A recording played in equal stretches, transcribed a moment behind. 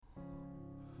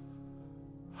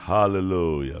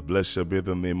Hallelujah. Blessed be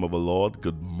the name of the Lord.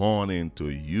 Good morning to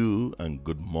you and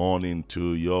good morning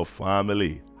to your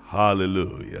family.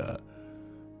 Hallelujah.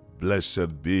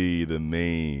 Blessed be the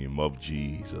name of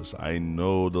Jesus. I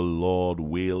know the Lord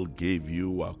will give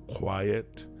you a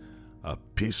quiet, a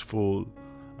peaceful,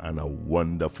 and a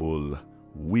wonderful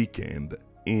weekend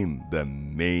in the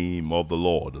name of the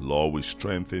Lord. The Lord will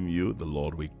strengthen you. The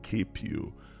Lord will keep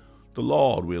you. The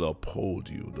Lord will uphold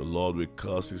you. The Lord will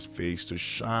cause his face to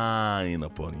shine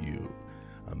upon you.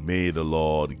 And may the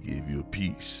Lord give you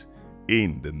peace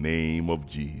in the name of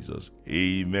Jesus.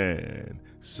 Amen.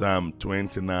 Psalm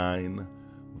 29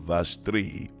 verse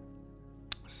 3.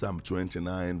 Psalm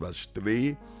 29 verse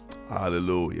 3.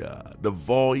 Hallelujah. The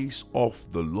voice of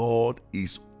the Lord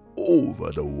is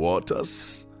over the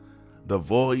waters. The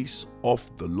voice of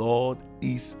the Lord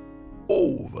is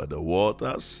over the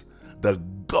waters. The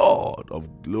God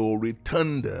of glory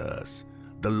thunders.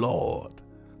 The Lord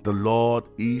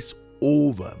is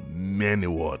over many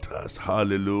waters.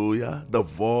 Hallelujah. The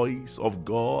voice of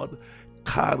God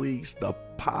carries the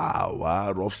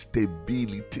power of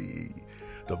stability.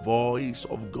 The voice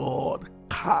of God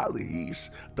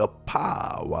carries the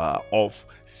power of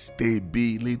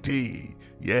stability.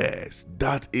 Yes,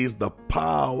 that is the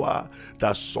power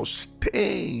that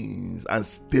sustains and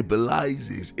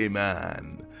stabilizes a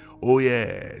man. Oh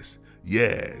yes,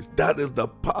 that is the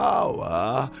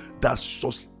power that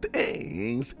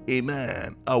sustains a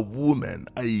man, a woman,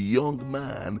 a young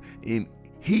man in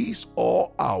his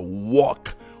or her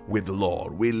walk with the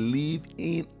Lord. We live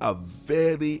in a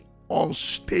very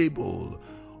unstable,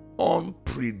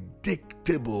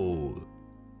 unpredictable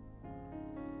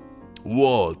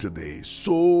world today.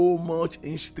 So much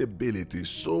instability,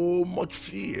 so much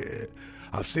fear.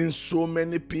 I've seen so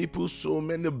many people, so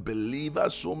many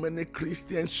believers, so many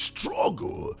Christians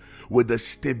struggle with the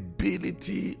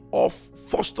stability of,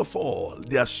 first of all,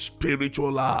 their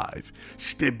spiritual life.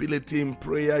 Stability in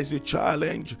prayer is a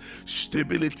challenge.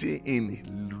 Stability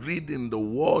in reading the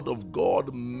Word of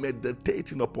God,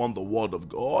 meditating upon the Word of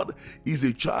God is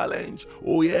a challenge.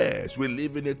 Oh yes, we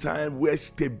live in a time where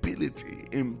stability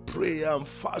in prayer and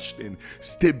fasting,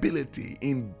 stability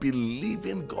in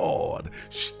believing God,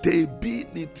 stability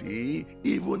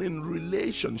even in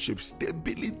relationships,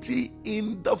 stability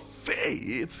in the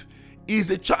faith is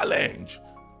a challenge.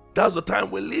 That's the time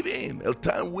we live in, a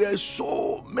time where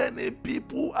so many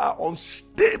people are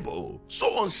unstable,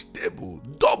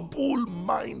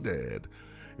 double-minded.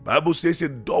 The Bible says a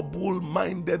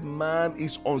double-minded man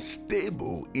is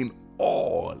unstable in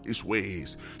all his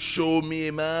ways. Show me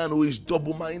a man who is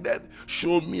double-minded.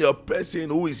 Show me a person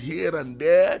who is here and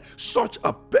there. Such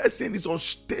a person is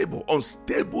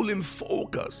unstable in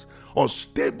focus,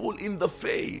 unstable in the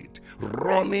faith,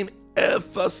 running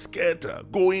scatter,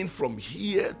 going from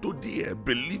here to there,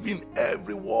 believing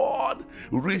every word,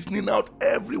 reasoning out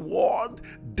every word.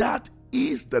 That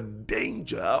is the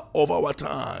danger of our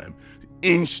time.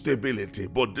 Instability.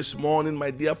 But this morning, my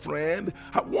dear friend,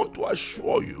 I want to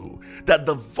assure you that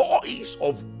the voice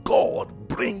of God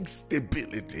brings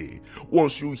stability.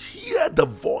 Once you hear the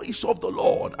voice of the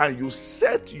Lord and you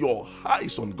set your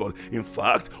eyes on God, in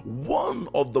fact, one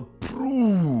of the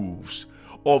proofs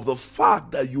of the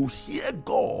fact that you hear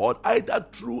God either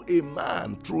through a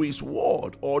man, through his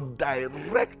word, or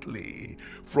directly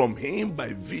from him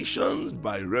by visions,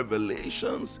 by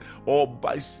revelations, or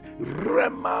by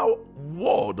rhema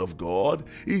word of God,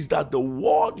 is that the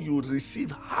word you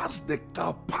receive has the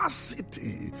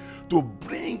capacity to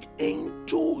bring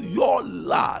into your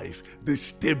life the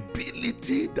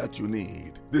stability that you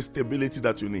need.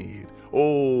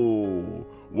 Oh,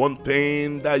 one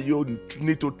thing that you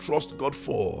need to trust God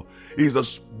for is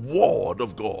the word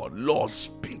of God. Lord,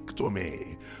 speak to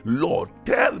me. Lord,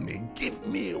 tell me, give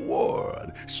me a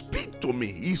word. Speak to me.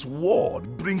 His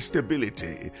word brings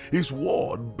stability. His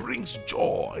word brings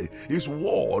joy. His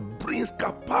word brings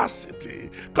capacity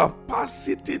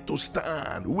to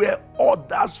stand where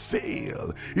others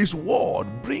fail. His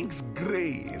word brings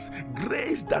grace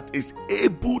that is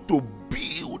able to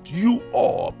build you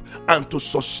up and to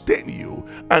sustain you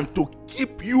and to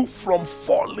keep you from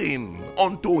falling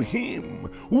unto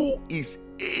him who is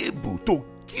able to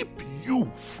keep you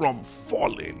from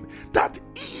falling. That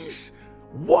is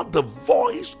what the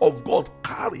voice of God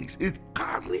carries. It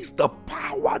carries the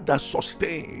power that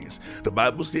sustains. The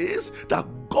Bible says that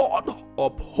God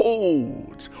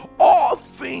upholds all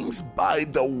things by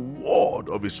the word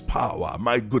of his power.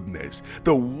 My goodness,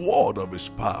 the word of his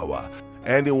power.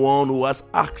 Anyone who has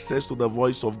access to the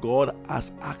voice of God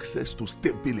has access to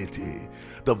stability.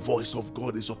 The voice of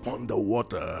God is upon the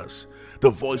waters. The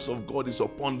voice of God is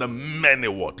upon the many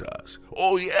waters.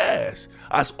 Oh yes,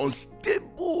 as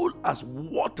unstable as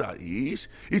water is,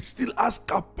 it still has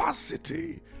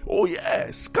capacity. Oh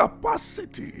yes,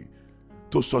 capacity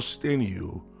to sustain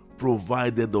you,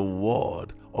 provided the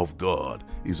word of God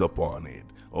is upon it.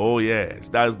 Oh yes,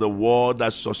 that's the word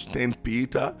that sustained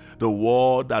Peter, the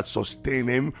word that sustained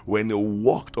him when he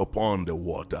walked upon the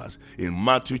waters. In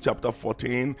Matthew chapter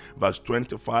 14, verse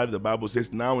 25, the Bible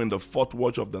says, "Now in the fourth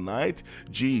watch of the night,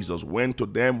 Jesus went to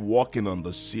them walking on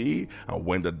the sea, and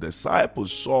when the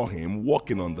disciples saw him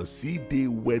walking on the sea, they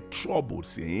were troubled,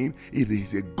 saying, 'It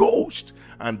is a ghost,'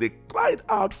 and they cried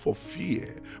out for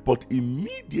fear. But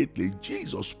immediately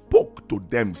Jesus spoke to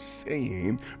them,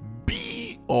 saying,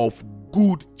 'Be of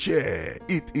good cheer,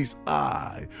 it is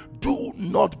I, do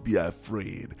not be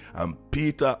afraid.' And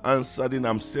Peter answered him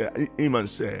and said,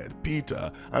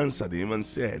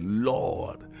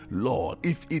 Lord,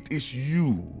 if it is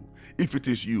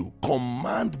you,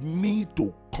 command me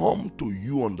to come to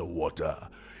you on the water.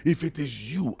 If it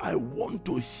is you, I want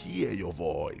to hear your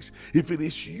voice. If it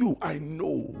is you, I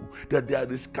know that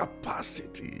there is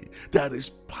capacity, there is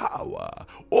power.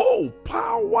 Oh,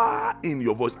 power in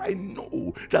your voice. I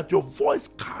know that your voice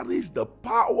carries the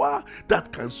power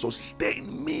that can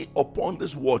sustain me upon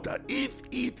this water. If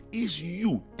it is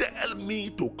you, tell me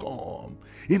to come.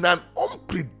 In an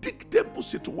unpredictable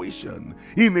situation,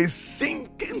 in a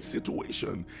sinking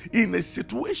situation, in a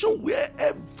situation where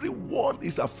everyone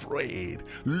is afraid,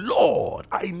 Lord,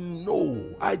 I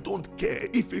know, I don't care.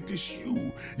 If it is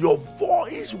you, your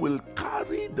voice will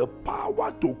carry the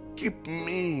power to keep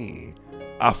me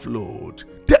afloat.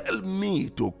 Tell me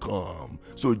to come.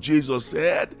 So Jesus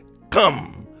said,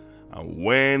 come. And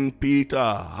when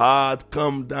Peter had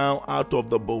come down out of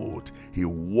the boat, he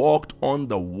walked on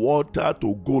the water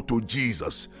to go to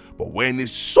Jesus. But when he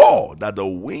saw that the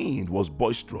wind was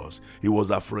boisterous, he was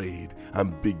afraid,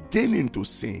 and beginning to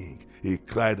sink, he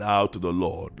cried out to the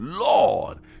Lord,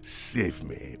 Lord, save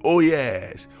me. Oh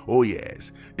yes,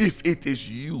 if it is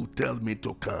you, tell me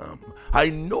to come. I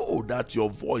know that your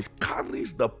voice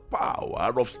carries the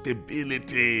power of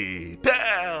stability.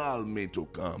 Tell me to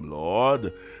come,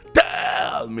 Lord.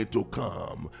 Tell me to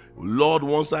come. Lord,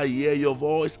 once I hear your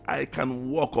voice, I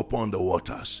can walk upon the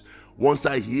waters. Once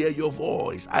I hear your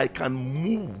voice, I can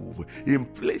move in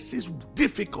places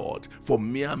difficult for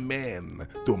mere men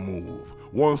to move.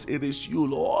 Once it is you,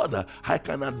 Lord, I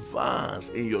can advance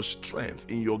in your strength,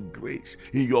 in your grace,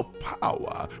 in your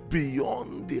power,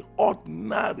 beyond the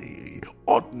ordinary.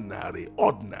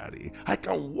 I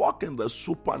can walk in the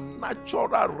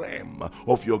supernatural realm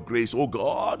of your grace. Oh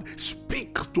God,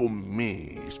 speak to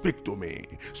me.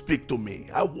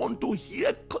 I want to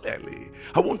hear clearly.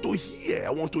 I want to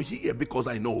hear because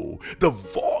I know the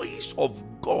voice of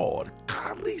God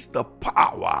carries the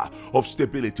power of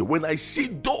stability. When I see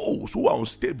those who are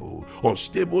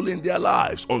unstable in their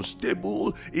lives,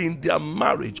 unstable in their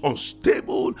marriage,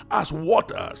 unstable as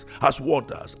waters,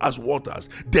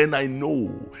 then I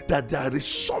know that there is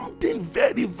something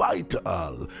very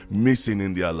vital missing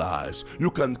in their lives. You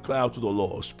can cry out to the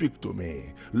Lord, speak to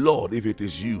me. Lord, if it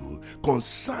is you,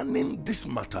 concerning this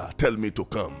matter, tell me to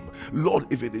come. Lord,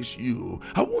 if it is you,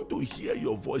 I want to hear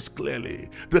your voice clearly.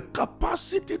 The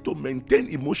capacity to maintain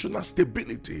emotional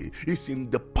stability is in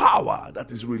the power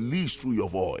that is released through your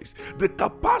voice. The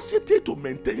capacity to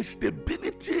maintain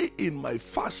stability in my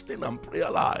fasting and prayer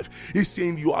life is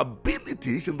in your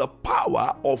abilities, in the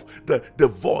power of the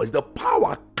voice, the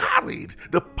power carried,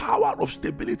 the power of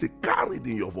stability carried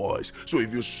in your voice. So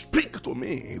if you speak to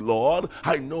me, Lord,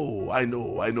 I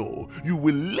know, you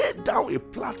will lay down a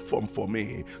platform for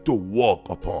me to walk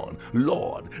upon.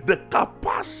 Lord, the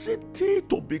capacity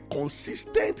to be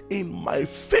consistent in my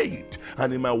faith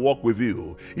and in my walk with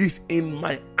you is in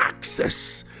my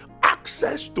access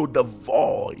to the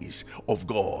voice of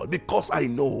God, because I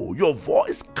know your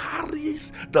voice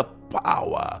carries the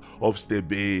power of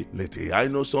stability. I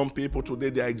know some people today,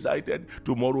 they are excited,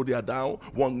 tomorrow they are down,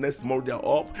 next tomorrow they are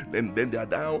up, then they are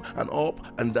down and up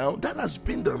and down. That has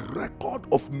been the record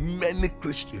of many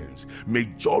Christians.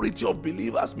 Majority of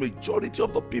believers, majority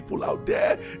of the people out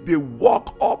there, they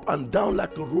walk up and down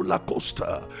like a roller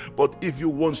coaster. But if you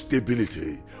want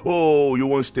stability,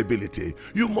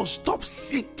 you must stop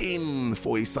seeking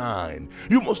for a sign.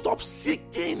 You must stop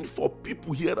seeking for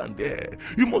people here and there.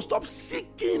 You must stop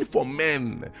seeking for for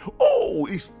men. Oh,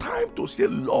 it's time to say,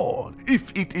 Lord,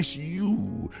 if it is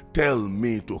you, tell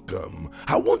me to come.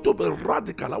 I want to be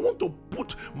radical. I want to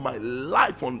put my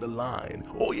life on the line.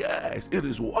 Oh yes, it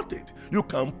is worth it. You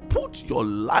can put your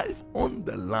life on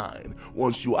the line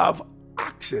once you have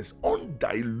access,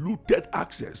 undiluted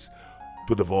access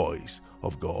to the voice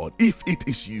of God. If it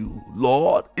is you,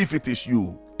 Lord, if it is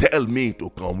you, tell me to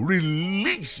come.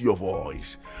 Release your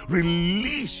voice.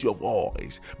 Release your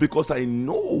voice, because I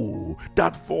know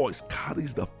that voice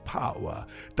carries the power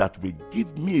that will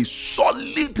give me a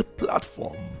solid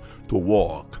platform to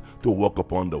walk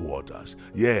upon the waters.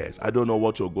 Yes, I don't know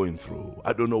what you're going through.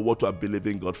 I don't know what you're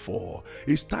believing God for.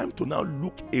 It's time to now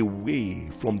look away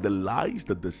from the lies,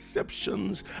 the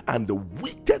deceptions, and the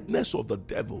wickedness of the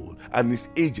devil and his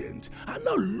agent, and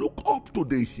now look up to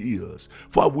the hills.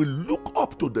 For I will look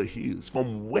up to the hills,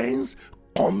 from whence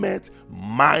cometh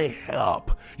my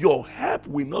help. Your help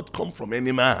will not come from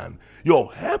any man. Your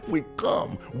help will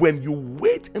come when you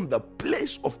wait in the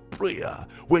place of prayer.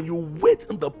 When you wait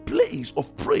in the place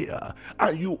of prayer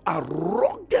and you are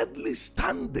ruggedly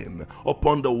standing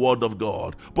upon the word of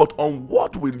God. But on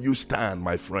what will you stand,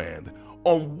 my friend?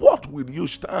 On what will you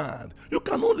stand? You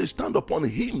can only stand upon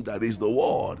him that is the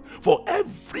word. For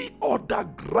every other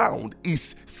ground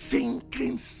is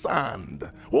sinking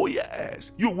sand. Oh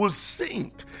yes, you will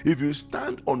sink if you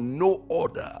stand on no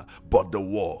other but the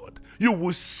word. You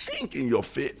will sink in your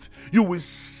faith. You will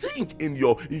sink in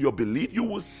your belief. You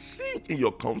will sink in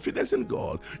your confidence in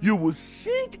God. You will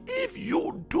sink if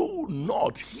you do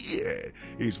not hear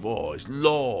his voice.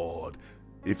 Lord,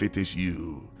 if it is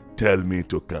you, tell me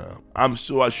to come. I'm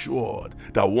so assured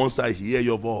that once I hear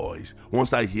your voice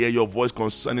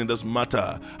concerning this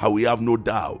matter, I will have no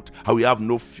doubt, I will have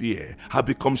no fear. I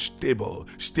become stable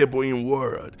in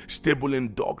word, stable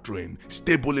in doctrine,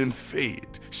 stable in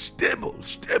faith, stable.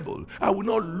 I will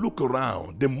not look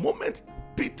around. The moment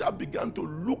Peter began to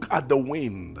look at the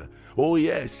wind, oh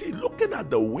yes, see, looking at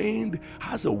the wind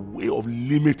has a way of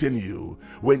limiting you.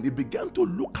 When he began to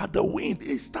look at the wind,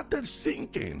 it started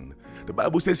sinking. The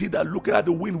Bible says, he that looketh at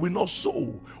the wind will not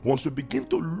sow. Once you begin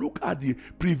to look at the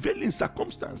prevailing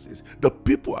circumstances, the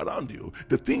people around you,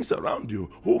 the things around you,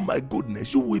 oh my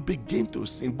goodness, you will begin to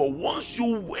sink. But once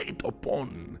you wait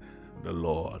upon the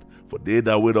Lord, for they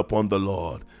that wait upon the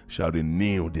Lord shall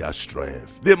renew their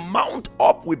strength. They mount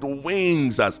up with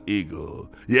wings as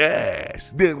eagle. Yes,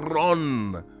 they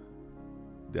run.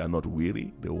 They are not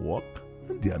weary, they walk,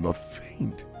 and they are not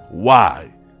faint.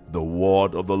 Why? The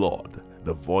word of the Lord,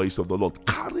 the voice of the Lord,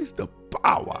 carries the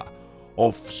power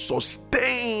of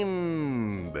sustained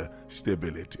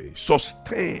stability.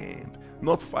 Sustained.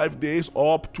 Not 5 days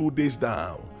up, 2 days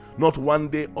down. Not 1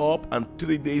 day up and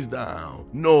 3 days down.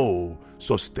 No,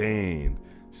 sustained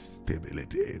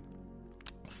stability.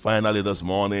 Finally, this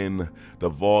morning, the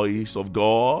voice of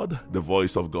God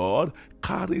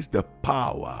carries the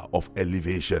power of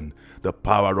elevation. The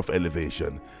power of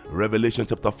elevation. Revelation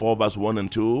chapter 4 verse 1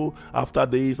 and 2. After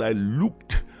this I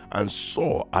looked and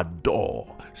saw a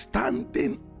door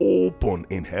standing open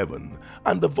in heaven,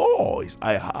 and the voice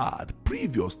I had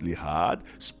previously heard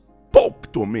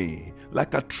spoke to me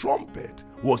like a trumpet,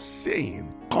 was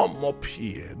saying, come up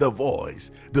here. The voice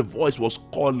was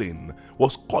calling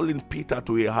Peter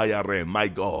to a higher realm. My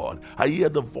God, I hear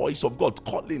the voice of God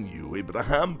calling you,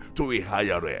 Abraham, to a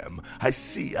higher realm. I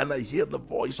see and I hear the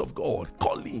voice of God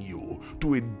calling you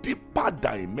to a deeper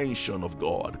dimension of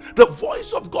God. The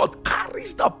voice of God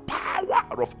carries the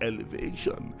power of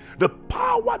elevation, the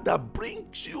power that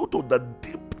brings you to the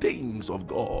deep things of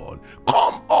God.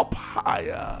 Come up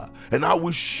higher, and I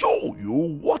will show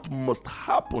you what must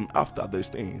happen after these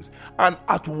things. And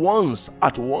at once,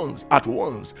 I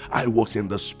was in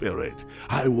the spirit.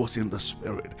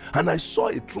 And I saw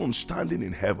a throne standing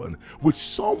in heaven with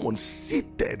someone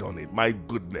seated on it. My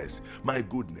goodness.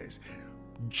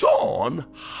 John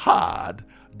heard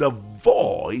the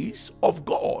voice of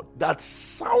God that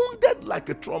sounded like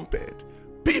a trumpet.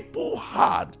 People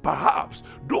heard, perhaps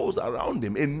those around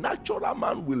him. A natural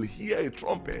man will hear a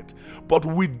trumpet, but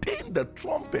within the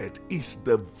trumpet is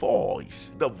the voice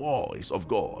of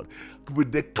God,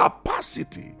 with the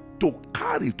capacity to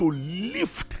carry, to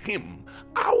lift him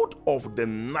out of the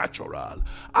natural,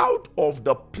 out of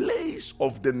the place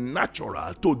of the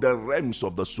natural to the realms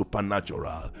of the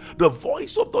supernatural. The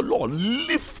voice of the Lord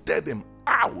lifted him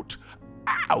out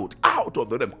of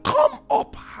the realm. Come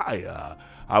up higher.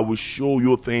 I will show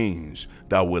you things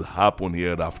that will happen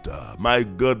hereafter. My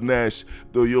goodness,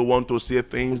 do you want to see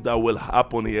things that will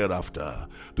happen hereafter?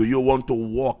 Do you want to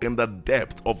walk in the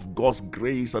depth of God's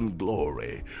grace and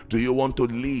glory? Do you want to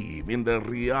live in the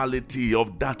reality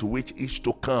of that which is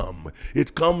to come?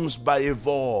 It comes by a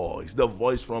voice, the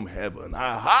voice from heaven.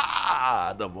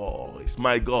 Aha, the voice,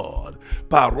 my God.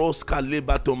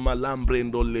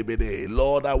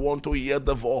 Lord, I want to hear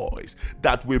the voice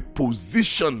that will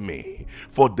position me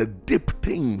for the deep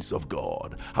things of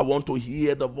God. I want to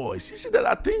hear the voice. You see, there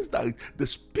are things that the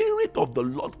Spirit of the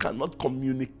Lord cannot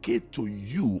communicate to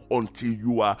you until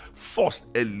you are first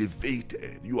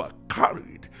elevated, you are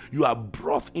carried, you are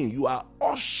brought in, you are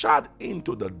ushered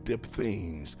into the deep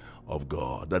things of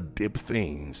God, the deep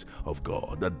things of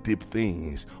God, the deep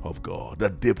things of God, the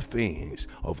deep things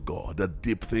of God, the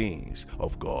deep things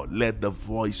of God. Let the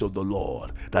voice of the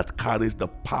Lord that carries the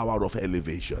power of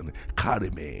elevation carry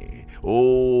me.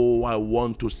 Oh, I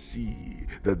want to see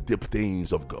the deep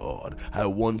things of God. I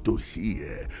want to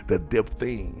hear the deep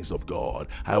things of God.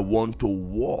 I want to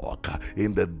walk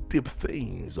in the deep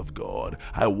things of God.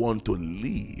 I want to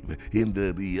live in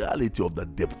the reality of the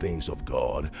deep things of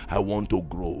God. I want to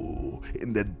grow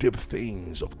in the deep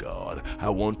things of God. I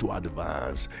want to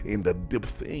advance in the deep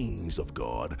things of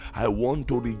God. I want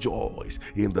to rejoice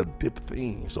in the deep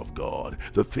things of God.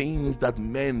 The things that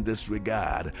men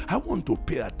disregard, I want to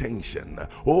pay attention.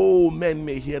 Oh, men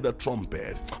may hear the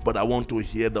trumpet, but I want to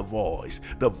hear the voice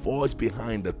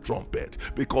behind the trumpet,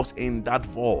 because in that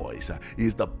voice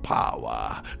is the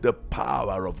power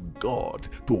of God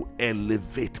to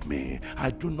elevate me. I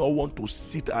do not want to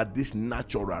sit at this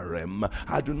natural realm.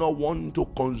 I do not want to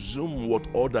consume what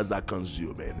others are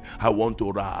consuming. I want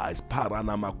to rise. I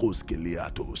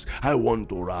want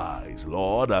to rise,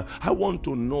 Lord. I want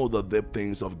to know the deep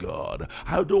things of God.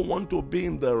 I don't want to be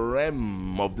in the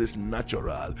realm of this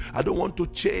natural. I don't want to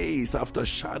chase after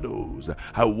shadows.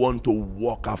 I want to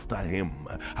walk after Him.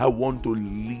 I want to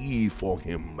live for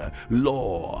Him.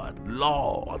 Lord,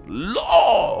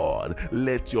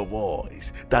 let your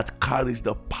voice that carries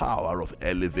the power of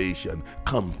elevation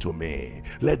come to me.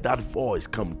 Let that voice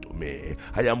come to me.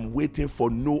 I am waiting for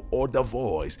no other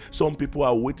voice. Some people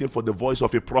are waiting for the voice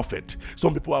of a prophet.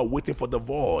 Some people are waiting for the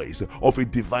voice of a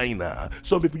diviner.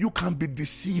 Some people, you can be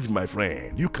deceived, my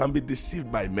friend. You can be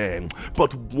deceived by men.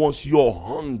 But once your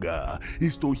hunger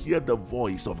is to hear the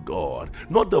voice of God,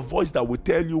 not the voice that will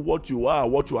tell you what you are,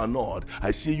 what you are not.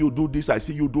 I see you do this, I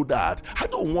see you do that. I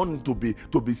don't want to be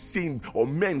seen or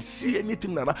men see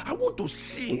anything like that. I want to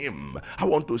see Him. I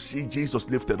want to see Jesus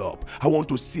lifted up. I want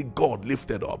to see God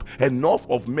lifted up. Enough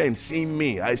of men seeing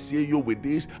me. I see you with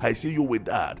this, I see you with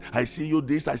that. I see you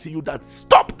this, I see you that.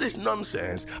 Stop this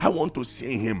nonsense. I want to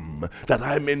see Him, that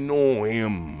I may know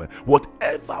Him.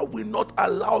 Whatever will not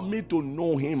allow me to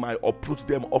know Him, I uproot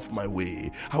them off my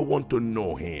way. I want to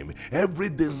know Him. Every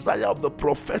desire of the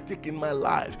prophetic in my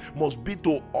life must be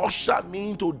to usher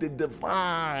me into the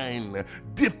divine,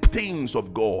 deep things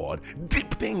of God.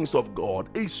 Deep things of God.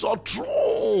 It's so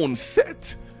throne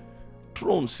set.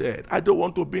 I don't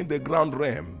want to be in the ground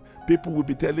realm. People will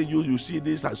be telling you, you see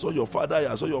this, I saw your father,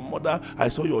 I saw your mother, I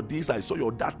saw your this, I saw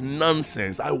your that.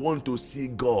 Nonsense. I want to see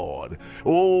God.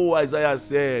 Oh, Isaiah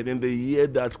said, in the year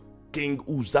that King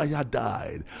Uzziah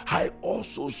died, I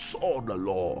also saw the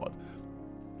Lord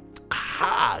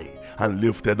high and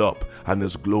lifted up, and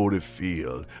His glory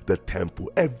filled the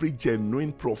temple. Every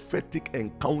genuine prophetic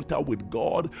encounter with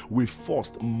God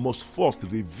must first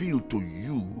reveal to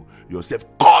you yourself.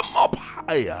 Come up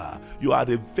higher. You are at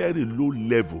a very low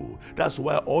level. That's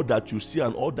why all that you see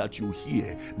and all that you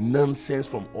hear, nonsense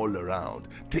from all around,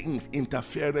 things,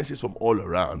 interferences from all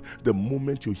around. The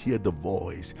moment you hear the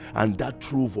voice, and that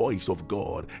true voice of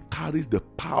God carries the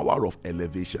power of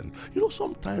elevation. You know,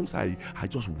 sometimes I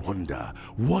just wonder,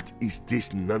 what is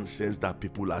this nonsense that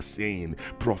people are saying?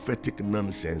 Prophetic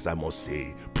nonsense, I must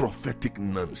say. Prophetic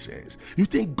nonsense. You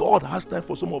think God has time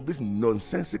for some of these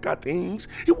nonsensical things?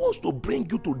 He wants to bring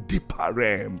you to deeper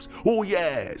realms. Oh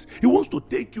yes, He wants to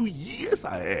take you years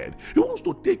ahead. He wants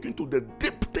to take you into the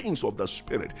deep things of the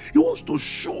Spirit. He wants to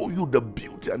show you the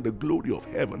beauty and the glory of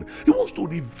heaven. He wants to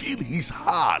reveal His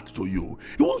heart to you.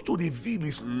 He wants to reveal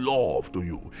His love to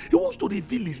you. He wants to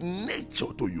reveal His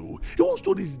nature to you. He wants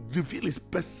to reveal His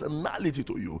personality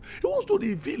to you. He wants to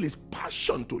reveal His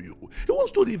passion to you. He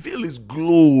wants to reveal His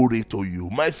glory to you.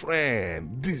 My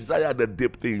friend, desire the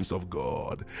deep things of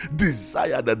God.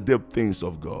 Desire the deep things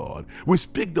of God. We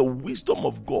speak the wisdom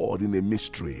of God in a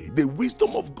mystery. The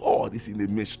wisdom of God is in a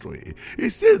mystery. He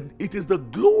says said it is the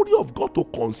glory of God to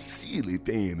conceal a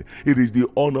thing. It is the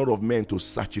honor of men to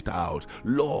search it out.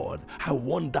 Lord, I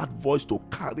want that voice to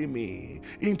carry me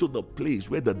into the place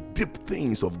where the deep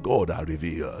things of God are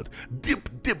revealed. Deep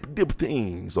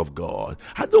things of God.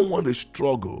 I don't want to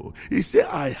struggle. He said,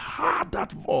 I heard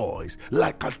that voice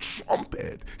like a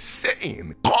trumpet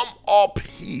saying, come up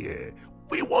here.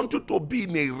 We want you to be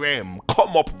in a realm.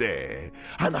 Come up there,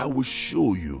 and I will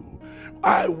show you.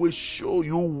 I will show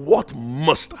you what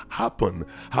must happen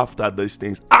after these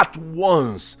things. At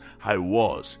once, I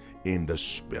was in the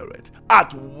Spirit.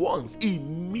 At once,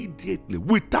 immediately,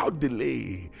 without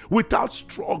delay, without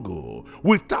struggle,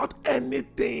 without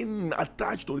anything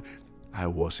attached to it. I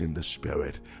was in the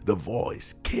Spirit. The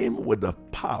voice came with the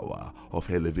power of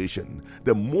elevation.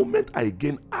 The moment I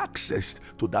gained access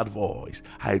to that voice,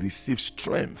 I received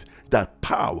strength, that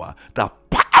power that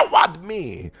powered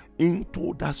me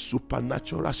into that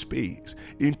supernatural space,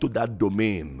 into that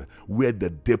domain where the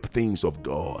deep things of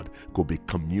God could be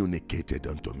communicated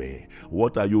unto me.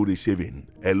 What are you receiving?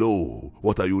 Hello,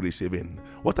 what are you receiving?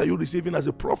 What are you receiving as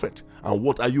a prophet? And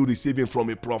what are you receiving from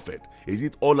a prophet? Is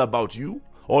it all about you?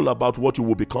 All about what you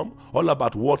will become? All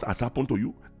about what has happened to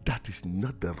you? That is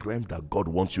not the realm that God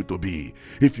wants you to be.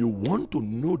 If you want to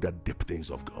know the deep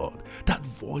things of God, that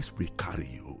voice will carry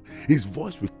you. His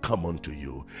voice will come unto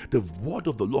you. The word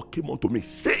of the Lord came unto me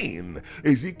saying,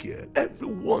 Ezekiel,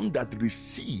 everyone that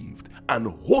received and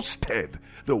hosted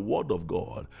the word of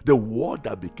God, the word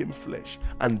that became flesh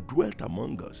and dwelt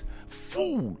among us,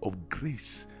 full of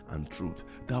grace and truth,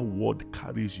 that word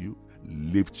carries you,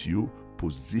 lifts you,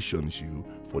 positions you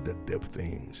for the deep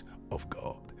things of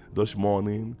God. This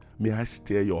morning, may I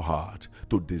stir your heart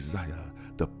to desire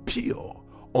the pure,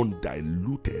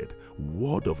 undiluted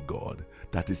word of God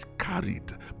that is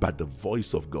carried by the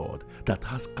voice of God, that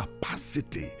has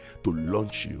capacity to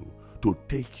launch you, to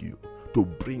take you, to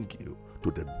bring you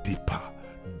to the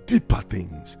deeper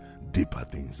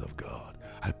things of God.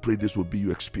 I pray this will be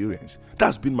your experience.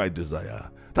 That's been my desire.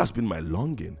 That's been my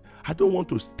longing. I don't want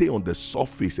to stay on the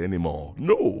surface anymore.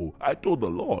 No, I told the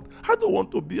Lord, I don't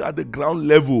want to be at the ground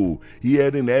level,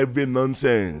 hearing every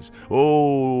nonsense.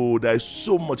 Oh, there's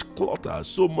so much clutter,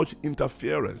 so much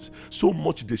interference, so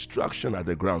much distraction at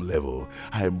the ground level.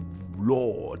 I'm,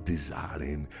 Lord,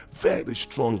 desiring very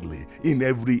strongly in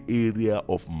every area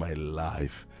of my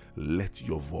life, let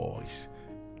your voice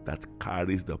that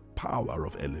carries the power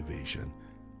of elevation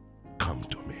come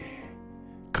to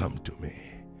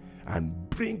me, and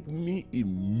bring me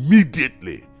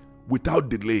immediately, without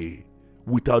delay,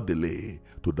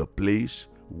 to the place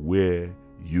where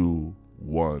you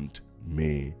want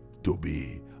me to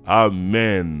be.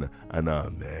 Amen and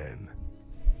amen.